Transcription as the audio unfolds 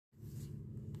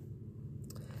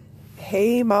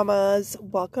Hey mamas,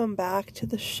 welcome back to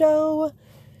the show.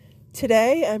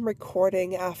 Today I'm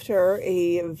recording after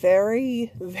a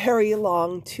very, very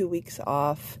long 2 weeks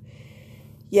off.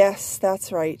 Yes,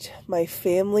 that's right. My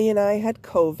family and I had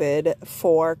COVID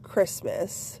for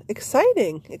Christmas.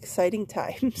 Exciting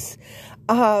times.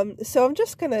 So I'm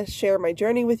just going to share my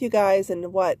journey with you guys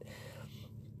and what,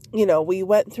 we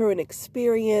went through and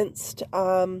experienced.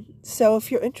 So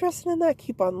if you're interested in that,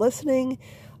 keep on listening.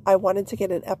 I wanted to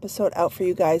get an episode out for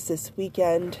you guys this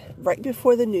weekend, right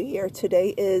before the new year.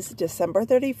 Today is December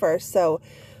 31st, so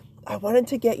I wanted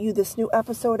to get you this new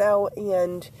episode out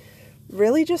and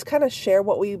really just kind of share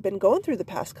what we've been going through the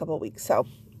past couple weeks. So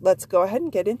let's go ahead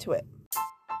and get into it.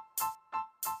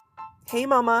 Hey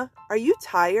mama, are you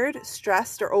tired,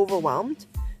 stressed, or overwhelmed?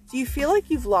 Do you feel like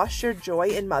you've lost your joy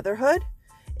in motherhood?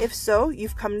 If so,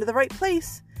 you've come to the right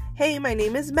place. Hey, my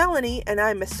name is Melanie, and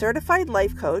I'm a certified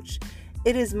life coach.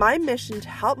 It is my mission to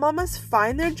help mamas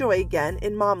find their joy again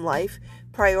in mom life,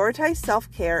 prioritize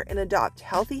self-care, and adopt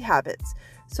healthy habits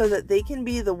so that they can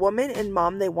be the woman and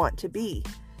mom they want to be.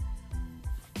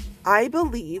 I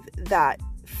believe that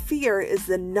fear is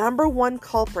the number one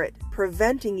culprit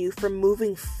preventing you from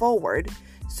moving forward.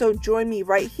 So join me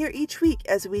right here each week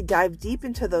as we dive deep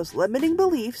into those limiting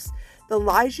beliefs, the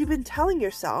lies you've been telling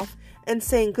yourself, and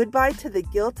saying goodbye to the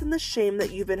guilt and the shame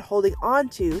that you've been holding on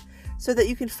to, so that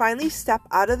you can finally step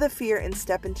out of the fear and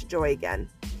step into joy again.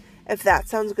 If that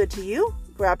sounds good to you,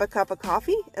 grab a cup of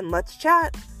coffee and let's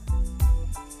chat.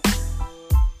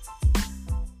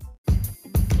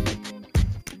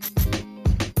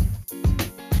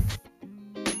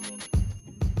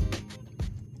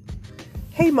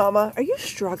 Hey mama, are you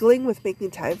struggling with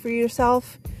making time for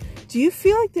yourself? Do you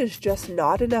feel like there's just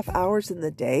not enough hours in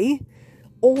the day?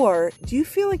 Or do you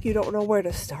feel like you don't know where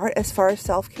to start as far as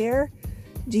self-care?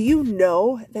 Do you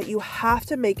know that you have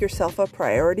to make yourself a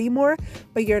priority more,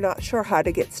 but you're not sure how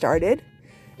to get started?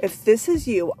 If this is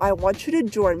you, I want you to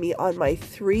join me on my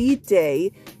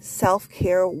 3-day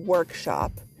self-care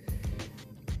workshop.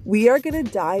 We are going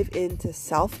to dive into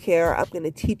self-care. I'm going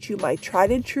to teach you my tried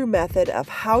and true method of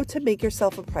how to make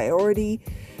yourself a priority,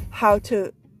 how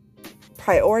to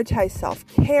prioritize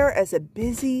self-care as a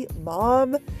busy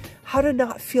mom, how to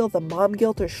not feel the mom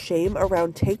guilt or shame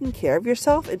around taking care of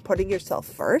yourself and putting yourself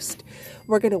first.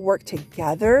 We're going to work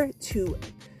together to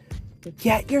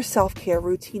get your self-care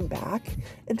routine back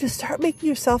and to start making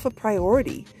yourself a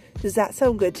priority. Does that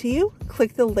sound good to you?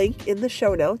 Click the link in the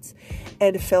show notes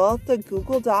and fill out the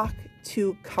Google Doc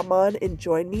to come on and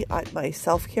join me at my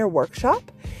self-care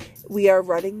workshop. We are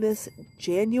running this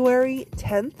January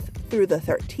 10th through the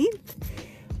 13th.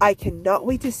 I cannot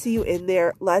wait to see you in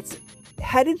there. Let's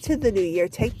head into the new year,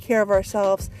 taking care of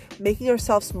ourselves, making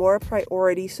ourselves more a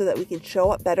priority so that we can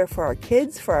show up better for our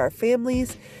kids, for our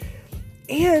families,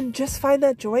 and just find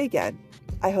that joy again.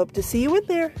 I hope to see you in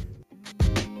there.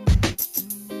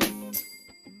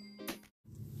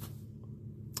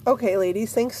 Okay,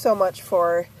 ladies, thanks so much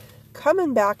for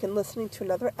coming back and listening to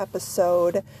another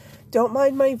episode. Don't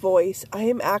mind my voice. I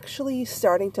am actually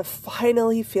starting to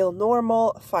finally feel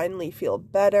normal, finally feel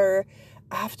better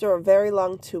after a very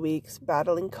long 2 weeks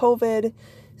battling COVID.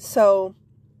 So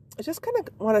I just kind of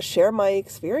want to share my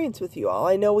experience with you all.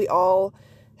 I know we all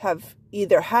have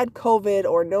either had COVID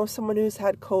or know someone who's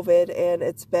had COVID, and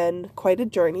it's been quite a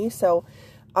journey. So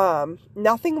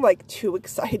nothing like too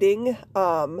exciting,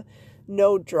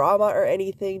 no drama or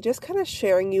anything, just kind of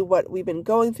sharing you what we've been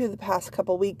going through the past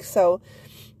couple weeks. So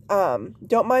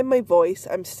don't mind my voice.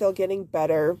 I'm still getting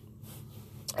better.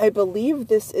 I believe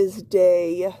this is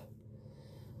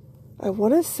I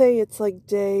want to say it's like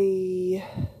day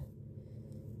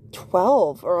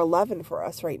 12 or 11 for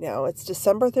us right now. It's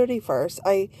December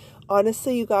 31st.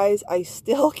 Honestly, you guys, I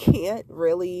still can't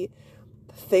really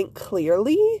think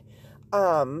clearly.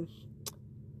 And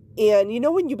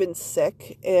when you've been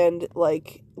sick and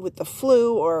like with the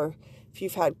flu, or if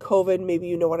you've had COVID, maybe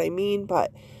you know what I mean,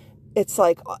 but it's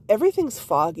like everything's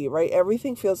foggy, right?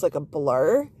 Everything feels like a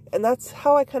blur, and that's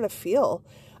how I kind of feel.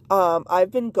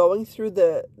 I've been going through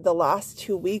the last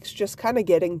 2 weeks just kind of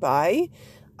getting by.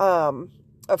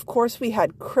 Of course, we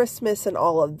had Christmas and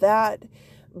all of that,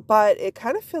 but it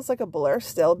kind of feels like a blur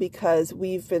still because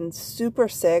we've been super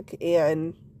sick,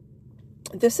 and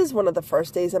this is one of the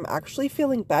first days I'm actually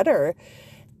feeling better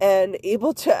and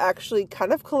able to actually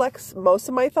kind of collect most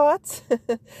of my thoughts.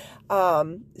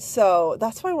 So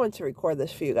that's why I wanted to record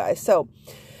this for you guys. So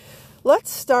let's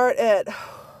start at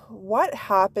what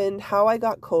happened, how I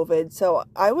got COVID. So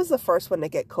I was the first one to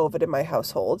get COVID in my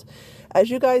household. As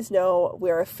you guys know,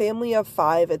 we're a family of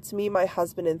 5. It's me, my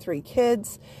husband, and 3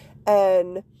 kids.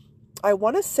 And I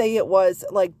want to say it was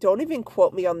like, don't even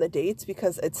quote me on the dates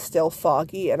because it's still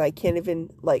foggy and I can't even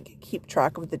like keep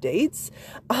track of the dates.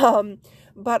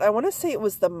 But I want to say it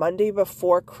was the Monday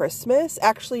before Christmas.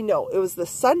 Actually, no, it was the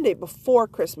Sunday before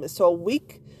Christmas. So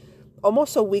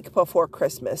almost a week before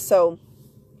Christmas. So,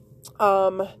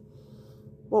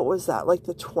 what was that? Like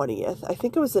the 20th. I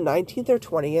think it was the 19th or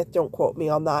 20th. Don't quote me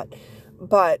on that.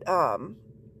 But,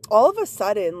 all of a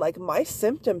sudden, like my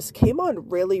symptoms came on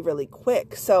really, really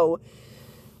quick. So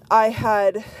I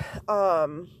had,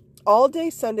 all day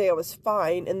Sunday, I was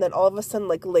fine. And then all of a sudden,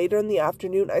 like later in the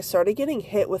afternoon, I started getting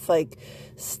hit with like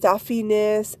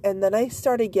stuffiness. And then I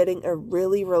started getting a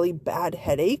really, really bad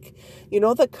headache. You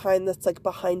know, the kind that's like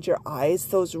behind your eyes,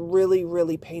 those really,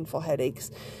 really painful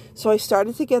headaches. So I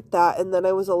started to get that. And then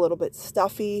I was a little bit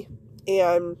stuffy,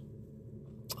 and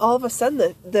all of a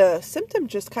sudden the symptom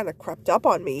just kind of crept up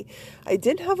on me. I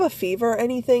didn't have a fever or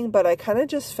anything, but I kind of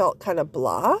just felt kind of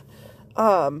blah.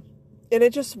 And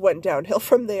it just went downhill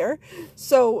from there.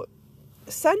 So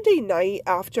Sunday night,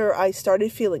 after I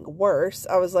started feeling worse,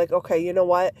 I was like, okay, you know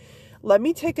what? Let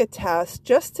me take a test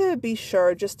just to be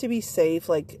sure, just to be safe.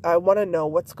 Like, I want to know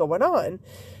what's going on.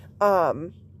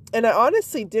 And I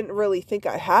honestly didn't really think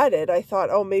I had it. I thought,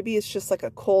 oh, maybe it's just like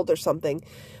a cold or something.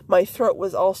 My throat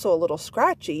was also a little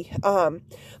scratchy.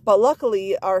 But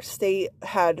luckily, our state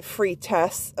had free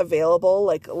tests available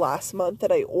like last month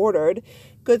that I ordered.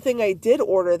 Good thing I did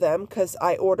order them, because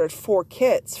I ordered 4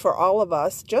 kits for all of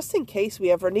us just in case we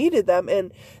ever needed them.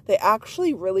 And they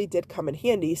actually really did come in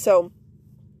handy. So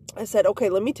I said, okay,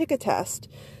 let me take a test.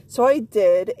 So I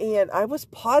did, and I was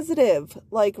positive,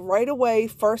 like right away,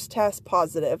 first test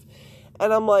positive.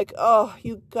 And I'm like, oh,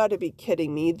 you gotta be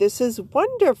kidding me. This is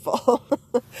wonderful.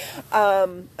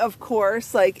 Of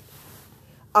course, like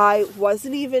I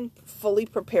wasn't even fully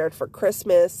prepared for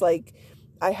Christmas. Like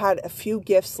I had a few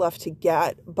gifts left to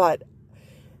get, but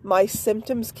my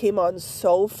symptoms came on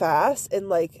so fast, and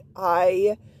like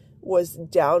I was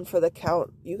down for the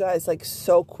count, you guys, like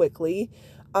so quickly.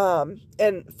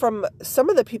 And from some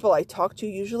of the people I talked to,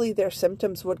 usually their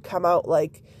symptoms would come out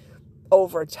like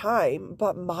over time,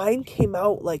 but mine came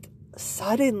out like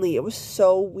suddenly. It was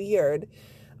so weird.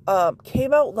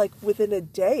 Came out like within a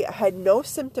day. I had no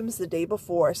symptoms the day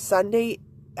before. Sunday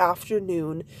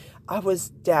afternoon, I was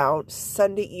down.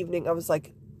 Sunday evening, I was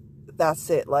like, that's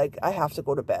it. Like, I have to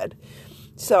go to bed.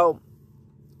 So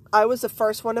I was the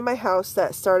first one in my house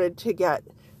that started to get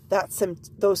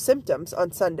those symptoms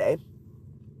on Sunday.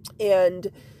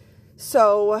 And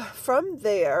so from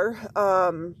there,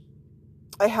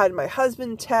 I had my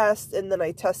husband test, and then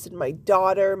I tested my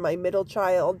daughter, my middle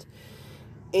child,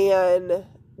 and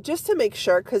just to make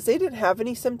sure, because they didn't have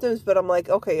any symptoms, but I'm like,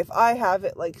 okay, if I have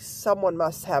it, like someone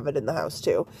must have it in the house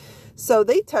too. So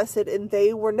they tested and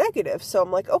they were negative. So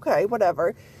I'm like, okay,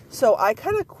 whatever. So I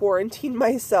kind of quarantined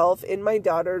myself in my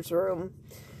daughter's room.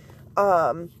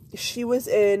 She was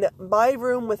in my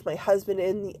room with my husband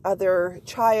and the other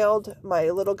child, my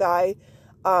little guy.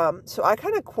 So I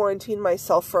kind of quarantined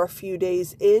myself for a few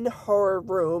days in her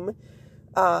room.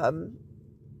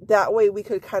 That way we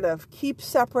could kind of keep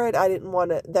separate. I didn't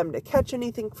want them to catch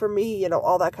anything from me, you know,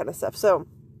 all that kind of stuff. So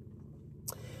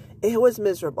it was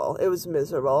miserable. It was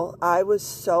miserable. I was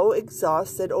so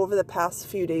exhausted over the past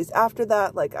few days. After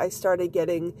that, like I started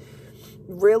getting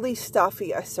really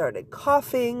stuffy. I started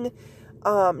coughing.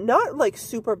 Not like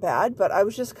super bad, but I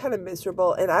was just kind of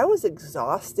miserable, and I was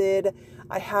exhausted.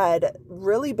 I had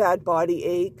really bad body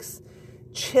aches,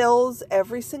 chills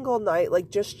every single night, like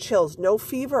just chills, no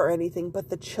fever or anything, but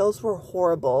the chills were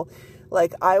horrible.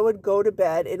 Like I would go to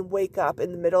bed and wake up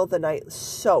in the middle of the night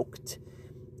soaked.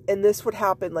 And this would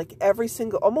happen like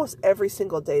almost every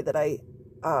single day that I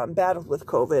battled with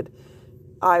COVID.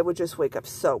 I would just wake up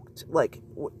soaked, like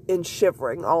in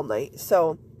shivering all night.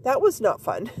 So that was not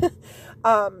fun.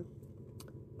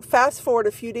 Fast forward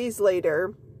a few days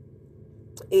later,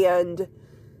 and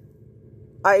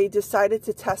I decided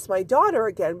to test my daughter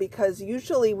again, because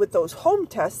usually with those home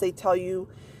tests, they tell you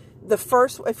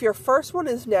if your first one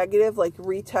is negative, like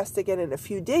retest again in a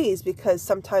few days, because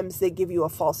sometimes they give you a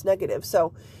false negative.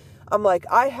 So I'm like,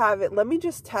 I have it. Let me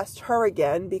just test her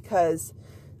again, because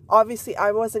obviously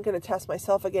I wasn't going to test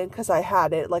myself again because I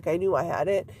had it. Like I knew I had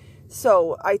it.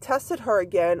 So I tested her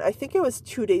again. I think it was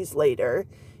 2 days later,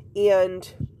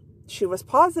 and she was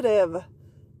positive.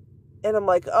 And I'm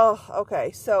like, oh,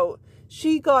 okay. So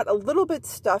she got a little bit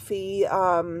stuffy,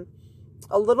 a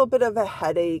little bit of a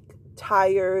headache,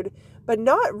 tired, but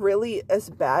not really as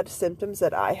bad symptoms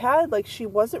that I had. Like she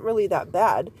wasn't really that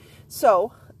bad.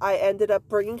 So I ended up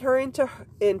bringing her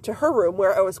into her room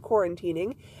where I was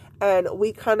quarantining, and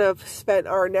we kind of spent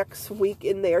our next week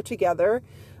in there together.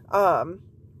 And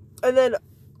then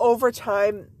over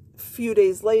time, a few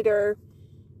days later,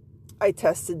 I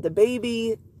tested the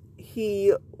baby.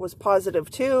 He was positive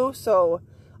too, so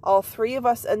all three of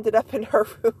us ended up in our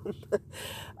room.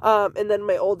 And then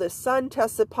my oldest son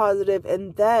tested positive,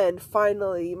 and then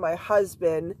finally my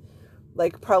husband,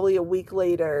 like probably a week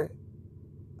later,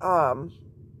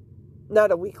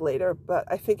 not a week later, but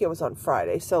I think it was on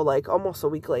Friday, so like almost a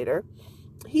week later,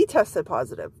 he tested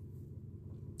positive.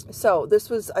 So this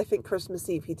was, I think, Christmas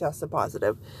Eve, he tested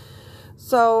positive.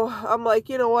 So I'm like,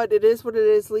 you know what, it is what it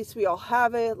is. At least we all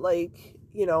have it. Like,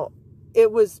 you know,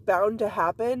 it was bound to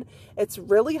happen. It's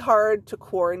really hard to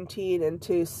quarantine and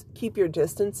to keep your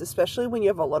distance, especially when you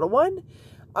have a little one.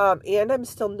 And I'm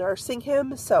still nursing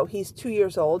him, so he's 2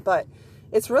 years old, but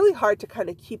it's really hard to kind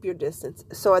of keep your distance.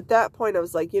 So at that point, I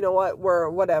was like, you know what, we're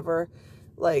whatever.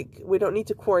 Like, we don't need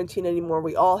to quarantine anymore.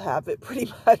 We all have it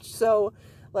pretty much. So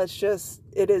let's just,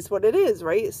 it is what it is,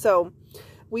 right? So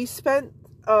we spent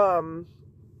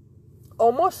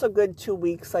almost a good 2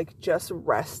 weeks, like, just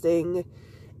resting.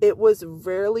 It was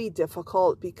really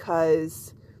difficult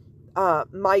because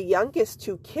my youngest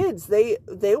two kids, they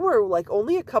were like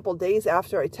only a couple days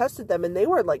after I tested them, and they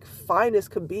were like fine as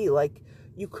could be. Like,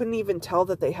 you couldn't even tell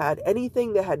that they had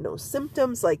anything. They had no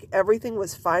symptoms. Like, everything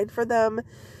was fine for them.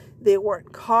 They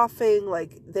weren't coughing.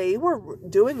 Like, they were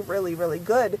doing really, really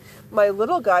good. My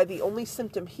little guy, the only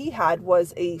symptom he had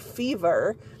was a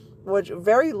fever, which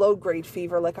very low grade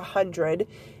fever, like 100.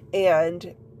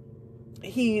 And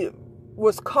he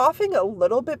was coughing a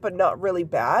little bit, but not really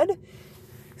bad.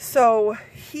 So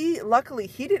luckily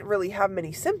he didn't really have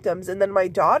many symptoms. And then my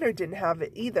daughter didn't have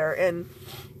it either. And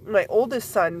my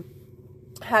oldest son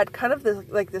had kind of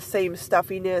the same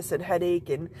stuffiness and headache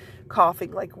and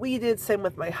coughing like we did. Same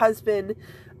with my husband.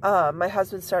 My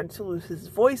husband started to lose his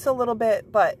voice a little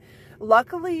bit, but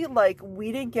luckily, like,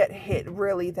 we didn't get hit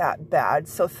really that bad.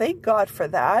 So thank God for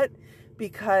that,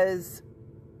 because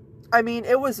I mean,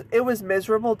 it was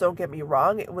miserable. Don't get me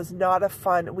wrong. It was not a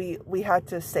fun, we had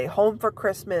to stay home for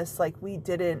Christmas. Like, we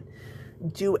didn't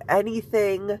do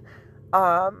anything.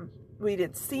 We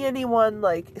didn't see anyone,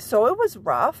 like, so it was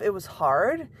rough. It was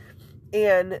hard.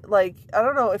 And, like, I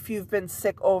don't know if you've been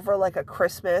sick over, like, a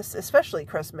Christmas, especially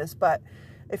Christmas, but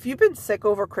if you've been sick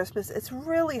over Christmas, it's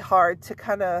really hard to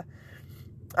kind of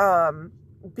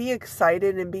be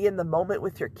excited and be in the moment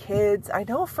with your kids. I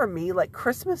know for me, like,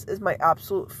 Christmas is my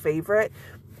absolute favorite.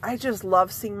 I just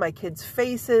love seeing my kids'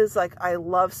 faces. Like, I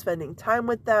love spending time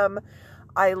with them.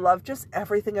 I love just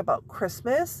everything about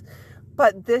Christmas.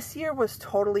 But this year was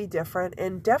totally different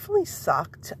and definitely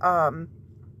sucked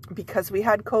because we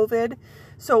had COVID.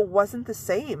 So it wasn't the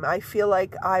same. I feel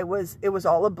like it was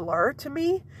all a blur to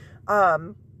me.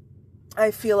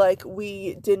 I feel like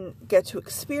we didn't get to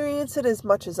experience it as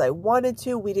much as I wanted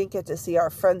to. We didn't get to see our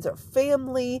friends or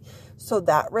family. So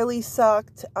that really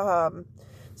sucked.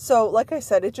 So like I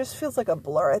said, it just feels like a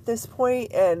blur at this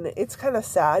point, and it's kind of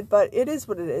sad, but it is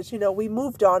what it is. You know, we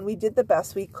moved on. We did the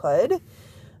best we could.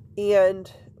 And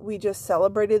we just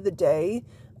celebrated the day.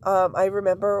 I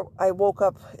remember I woke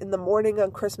up in the morning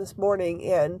on Christmas morning,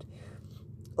 and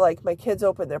like, my kids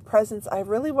opened their presents. I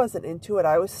really wasn't into it.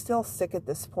 I was still sick at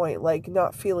this point, like,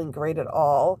 not feeling great at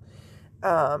all.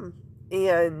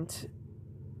 And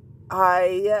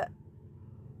I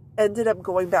ended up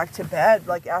going back to bed,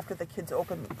 like, after the kids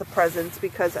opened the presents,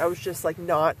 because I was just like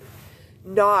not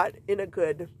in a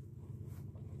good,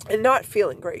 and not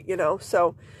feeling great, you know?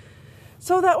 So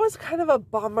that was kind of a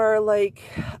bummer. Like,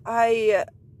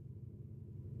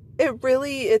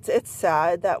 it's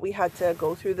sad that we had to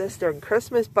go through this during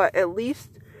Christmas, but at least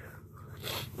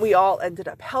we all ended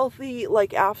up healthy.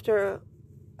 Like, after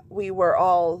we were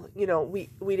all, you know, we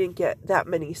didn't get that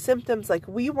many symptoms. Like,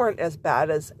 we weren't as bad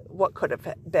as what could have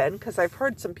been, because I've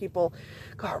heard some people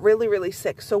got really, really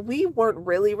sick. So we weren't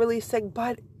really, really sick,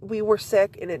 but we were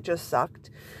sick, and it just sucked.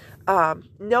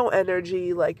 No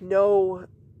energy, like, no,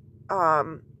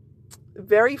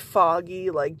 very foggy,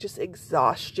 like, just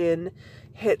exhaustion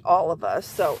hit all of us.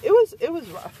 So it was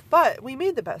rough, but we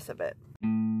made the best of it.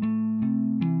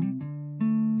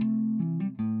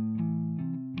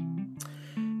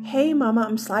 Hey mama,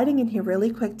 I'm sliding in here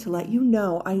really quick to let you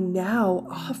know I now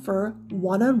offer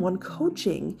one-on-one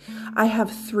coaching. I have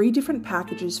 3 different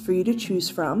packages for you to choose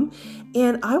from,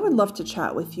 and I would love to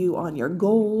chat with you on your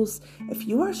goals. If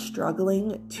you are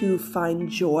struggling to find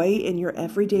joy in your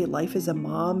everyday life as a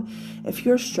mom, if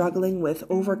you're struggling with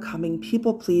overcoming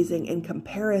people pleasing and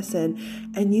comparison,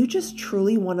 and you just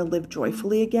truly want to live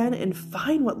joyfully again and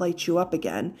find what lights you up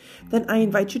again, then I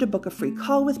invite you to book a free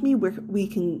call with me where we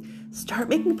can start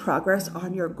making progress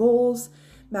on your goals,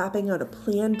 mapping out a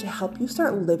plan to help you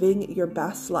start living your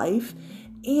best life.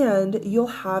 And you'll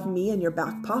have me in your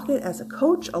back pocket as a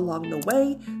coach along the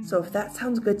way. So if that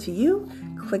sounds good to you,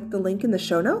 click the link in the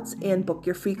show notes and book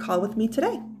your free call with me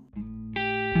today.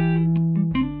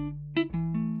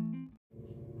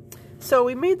 So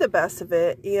we made the best of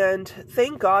it, and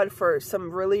thank God for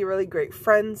some really, really great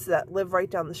friends that live right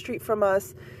down the street from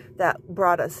us that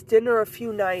brought us dinner a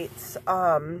few nights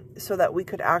so that we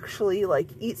could actually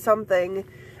eat something.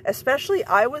 Especially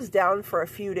I was down for a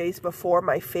few days before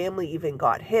my family even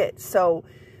got hit. So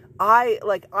I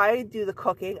do the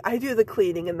cooking, I do the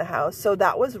cleaning in the house. So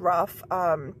that was rough,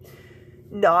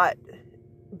 not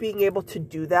being able to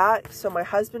do that. So my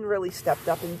husband really stepped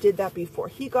up and did that before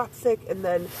he got sick. And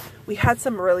then we had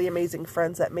some really amazing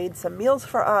friends that made some meals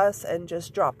for us and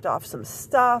just dropped off some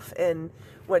stuff and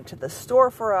went to the store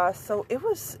for us. So it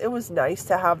was nice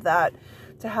to have that,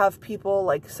 to have people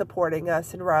supporting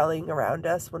us and rallying around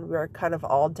us when we were kind of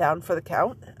all down for the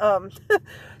count.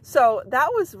 So that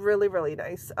was really, really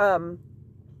nice.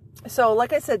 So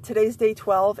like I said, today's day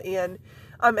 12 and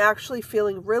I'm actually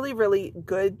feeling really, really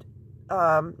good.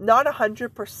 Not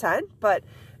 100%, but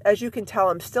as you can tell,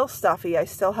 I'm still stuffy. I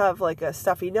still have a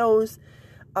stuffy nose,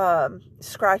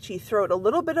 scratchy throat, a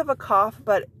little bit of a cough,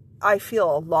 but I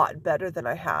feel a lot better than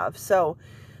I have. So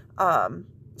I'm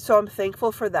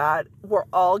thankful for that. We're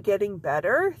all getting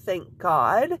better, thank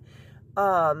God.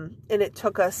 And it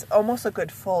took us almost a good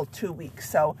full 2 weeks.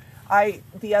 So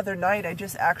the other night, I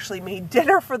just actually made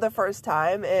dinner for the first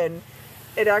time, and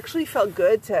it actually felt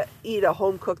good to eat a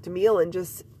home-cooked meal and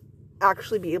just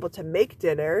actually be able to make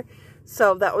dinner.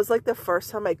 So that was the first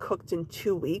time I cooked in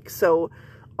 2 weeks. So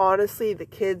honestly, the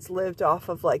kids lived off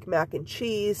of mac and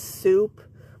cheese, soup,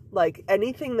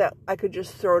 anything that I could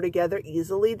just throw together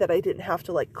easily that I didn't have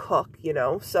to cook,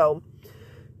 So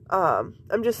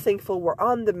I'm just thankful we're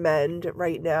on the mend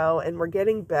right now and we're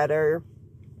getting better.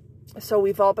 So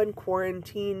we've all been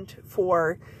quarantined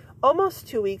for almost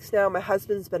 2 weeks now. My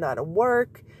husband's been out of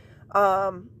work.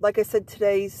 Like I said,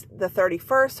 today's the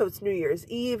 31st, so it's New Year's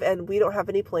Eve, and we don't have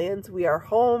any plans. We are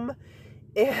home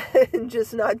and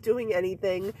just not doing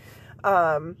anything.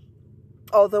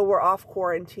 Although we're off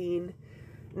quarantine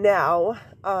now,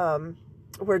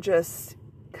 we're just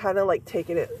kind of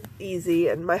taking it easy,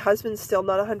 and my husband's still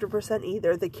not 100%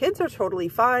 either. The kids are totally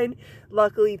fine.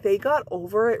 Luckily, they got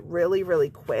over it really, really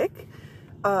quick.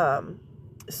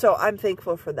 So I'm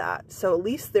thankful for that. So at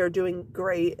least they're doing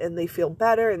great and they feel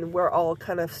better, and we're all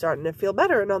kind of starting to feel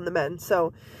better and on the mend.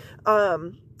 So,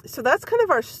 so that's kind of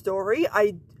our story.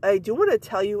 I do want to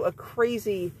tell you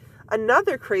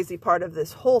another crazy part of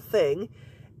this whole thing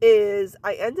is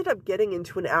I ended up getting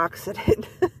into an accident.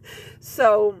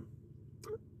 So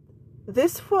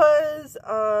this was,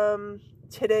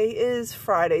 today is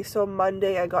Friday. So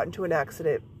Monday I got into an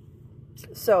accident.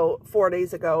 So 4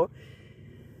 days ago.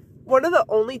 One of the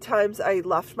only times I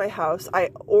left my house, I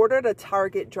ordered a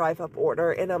Target drive-up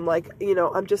order, and I'm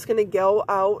I'm just going to go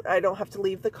out. I don't have to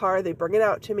leave the car. They bring it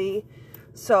out to me.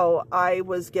 So I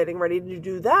was getting ready to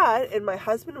do that, and my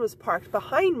husband was parked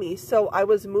behind me. So I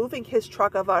was moving his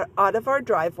truck out of our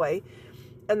driveway,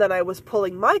 and then I was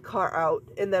pulling my car out,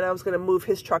 and then I was going to move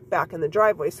his truck back in the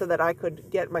driveway so that I could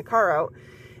get my car out.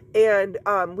 And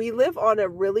we live on a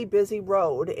really busy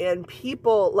road, and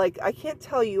people, I can't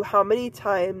tell you how many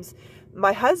times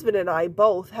my husband and I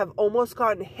both have almost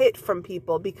gotten hit from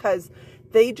people because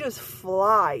they just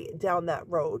fly down that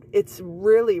road. It's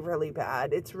really, really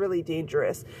bad. It's really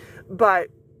dangerous. But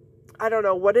I don't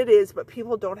know what it is, but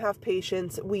people don't have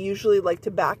patience. We usually like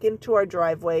to back into our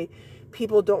driveway.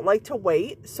 People don't like to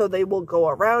wait, so they will go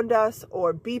around us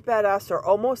or beep at us or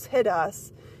almost hit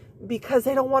us, because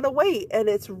they don't want to wait, and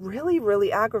it's really,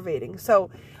 really aggravating.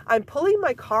 So I'm pulling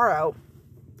my car out,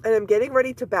 and I'm getting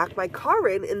ready to back my car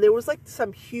in, and there was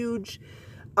some huge,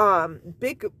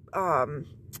 big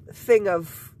thing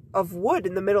of wood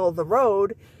in the middle of the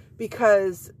road,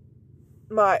 because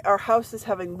our house is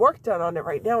having work done on it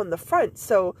right now in the front.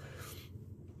 So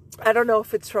I don't know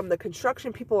if it's from the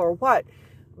construction people or what,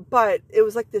 but it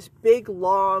was this big,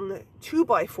 long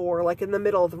 2x4, in the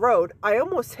middle of the road. I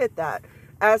almost hit that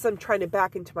as I'm trying to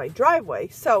back into my driveway.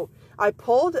 So I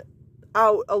pulled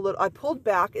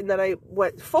back, and then I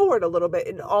went forward a little bit,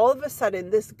 and all of a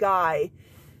sudden this guy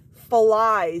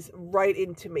flies right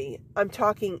into me. I'm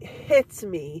talking hits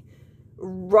me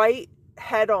right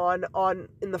head on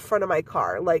in the front of my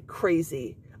car like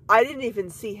crazy. I didn't even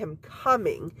see him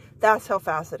coming. That's how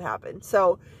fast it happened.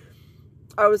 So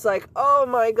I was like, oh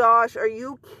my gosh, are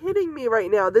you kidding me right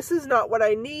now? This is not what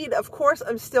I need. Of course,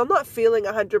 I'm still not feeling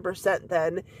 100%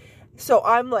 then. So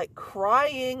I'm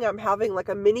crying. I'm having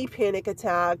a mini panic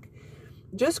attack.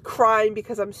 just crying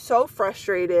because I'm so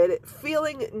frustrated,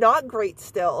 feeling not great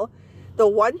still. The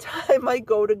one time I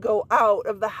go out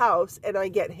of the house and I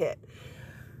get hit.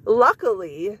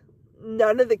 Luckily,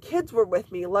 none of the kids were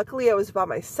with me. Luckily, I was by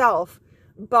myself.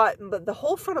 But the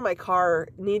whole front of my car,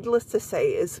 needless to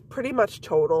say, is pretty much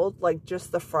totaled, like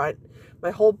just the front.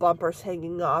 My whole bumper's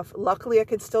hanging off. Luckily, I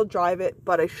can still drive it,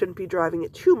 but I shouldn't be driving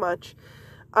it too much.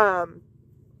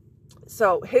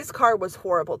 So his car was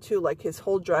horrible too. Like his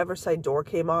whole driver's side door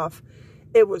came off.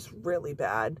 It was really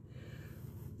bad.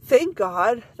 Thank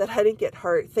God that I didn't get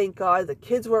hurt. Thank God the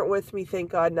kids weren't with me. Thank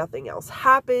God nothing else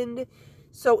happened.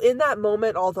 So in that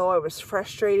moment, although I was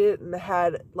frustrated and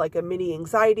had like a mini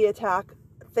anxiety attack,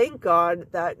 thank God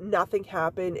that nothing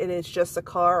happened and it's just a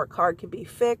car. A car can be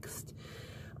fixed.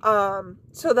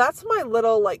 So that's my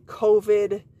little like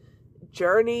COVID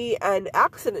journey and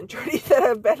accident journey that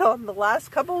I've been on the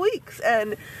last couple weeks.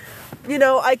 And, you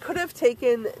know, I could have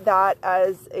taken that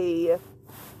as a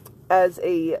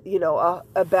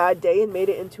bad day and made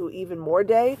it into even more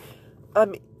day,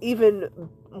 even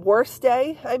worse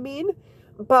day, I mean.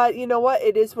 But you know what?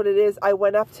 It is what it is. I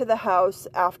went up to the house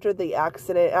after the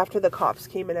accident, after the cops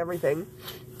came and everything.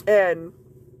 And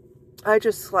I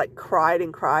just like cried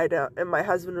and cried. And my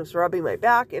husband was rubbing my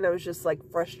back and I was just like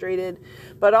frustrated,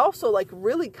 but also like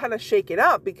really kind of shaken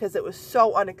up because it was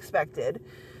so unexpected.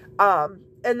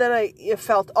 And then I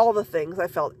felt all the things. I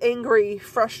felt angry,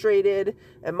 frustrated,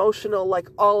 emotional, like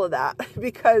all of that,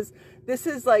 because this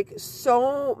is like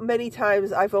so many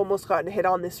times I've almost gotten hit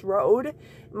on this road,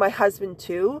 my husband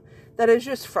too, that is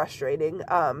just frustrating.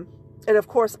 And of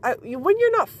course, when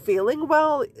you're not feeling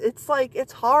well, it's like,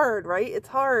 it's hard, right? It's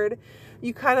hard.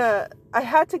 I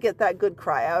had to get that good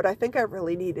cry out. I think I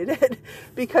really needed it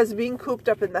because being cooped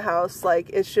up in the house, like,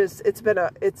 it's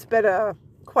been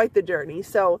quite the journey.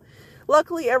 So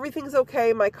luckily everything's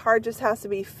okay. My car just has to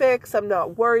be fixed. I'm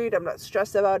not worried. I'm not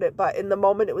stressed about it, but in the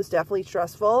moment it was definitely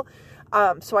stressful.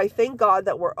 So I thank God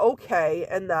that we're okay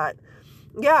and that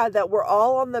we're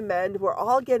all on the mend. We're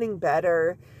all getting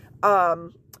better.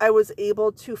 I was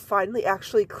able to finally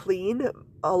actually clean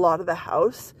a lot of the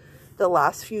house the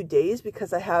last few days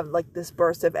because I have like this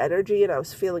burst of energy and I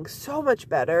was feeling so much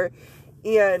better.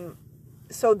 And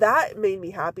so that made me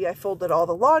happy. I folded all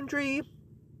the laundry.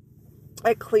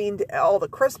 I cleaned all the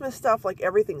Christmas stuff, like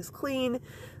everything's clean.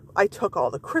 I took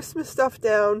all the Christmas stuff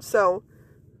down. So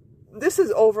this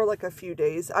is over like a few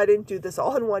days. I didn't do this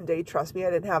all in one day. Trust me,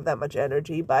 I didn't have that much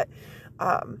energy, but,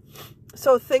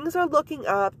 so things are looking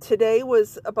up. Today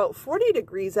was about 40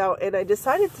 degrees out and I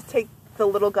decided to take the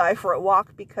little guy for a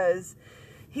walk because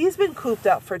he's been cooped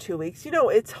up for 2 weeks. You know,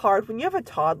 it's hard when you have a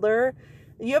toddler,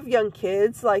 you have young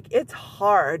kids, like it's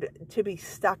hard to be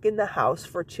stuck in the house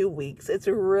for 2 weeks. It's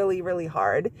really, really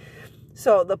hard.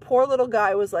 So the poor little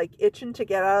guy was like itching to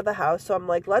get out of the house. So I'm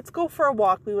like, let's go for a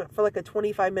walk. We went for like a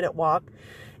 25-minute walk.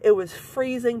 It was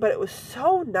freezing, but it was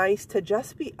so nice to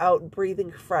just be out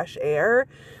breathing fresh air.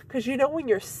 Because you know when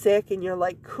you're sick and you're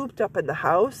like cooped up in the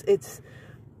house, it's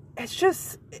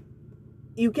just,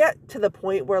 you get to the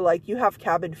point where like you have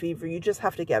cabin fever. You just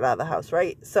have to get out of the house,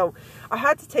 right? So I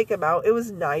had to take him out. It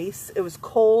was nice. It was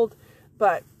cold,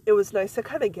 but it was nice to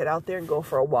kind of get out there and go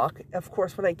for a walk. Of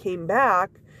course, when I came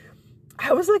back,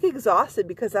 I was like exhausted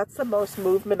because that's the most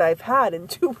movement I've had in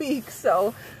 2 weeks.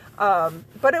 So,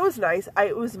 but it was nice.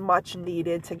 It was much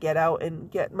needed to get out and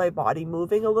get my body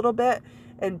moving a little bit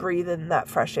and breathe in that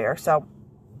fresh air. So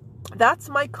that's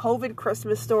my COVID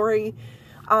Christmas story.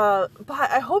 But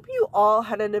I hope you all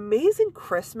had an amazing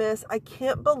Christmas. I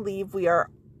can't believe we are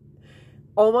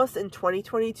almost in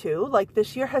 2022. Like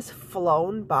this year has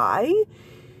flown by.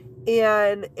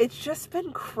 And it's just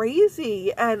been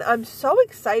crazy. And I'm so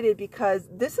excited because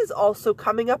this is also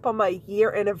coming up on my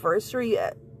year anniversary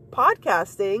at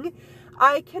podcasting.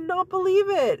 I cannot believe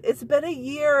it. It's been a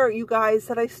year, you guys,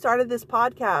 that I started this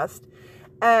podcast.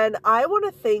 And I want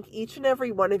to thank each and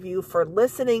every one of you for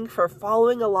listening, for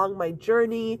following along my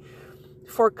journey,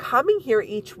 for coming here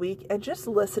each week and just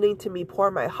listening to me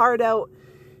pour my heart out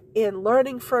and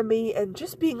learning from me and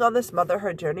just being on this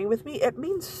motherhood journey with me. It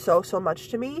means so, so much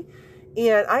to me.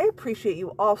 And I appreciate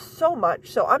you all so much.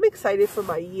 So I'm excited for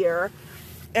my year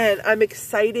and I'm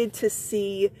excited to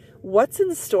see what's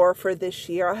in store for this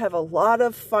year. I have a lot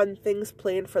of fun things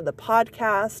planned for the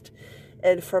podcast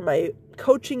and for my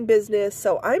coaching business.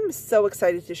 So I'm so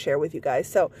excited to share with you guys.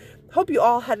 So hope you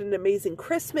all had an amazing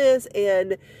Christmas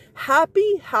and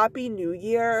happy New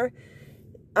Year.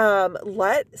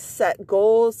 Let's set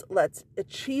goals. Let's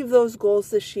achieve those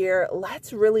goals this year.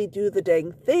 Let's really do the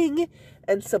dang thing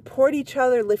and support each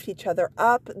other, lift each other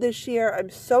up this year. I'm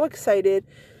so excited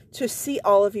to see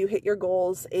all of you hit your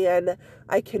goals, and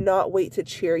I cannot wait to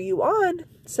cheer you on.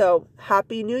 So,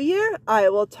 Happy New Year. I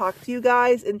will talk to you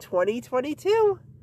guys in 2022.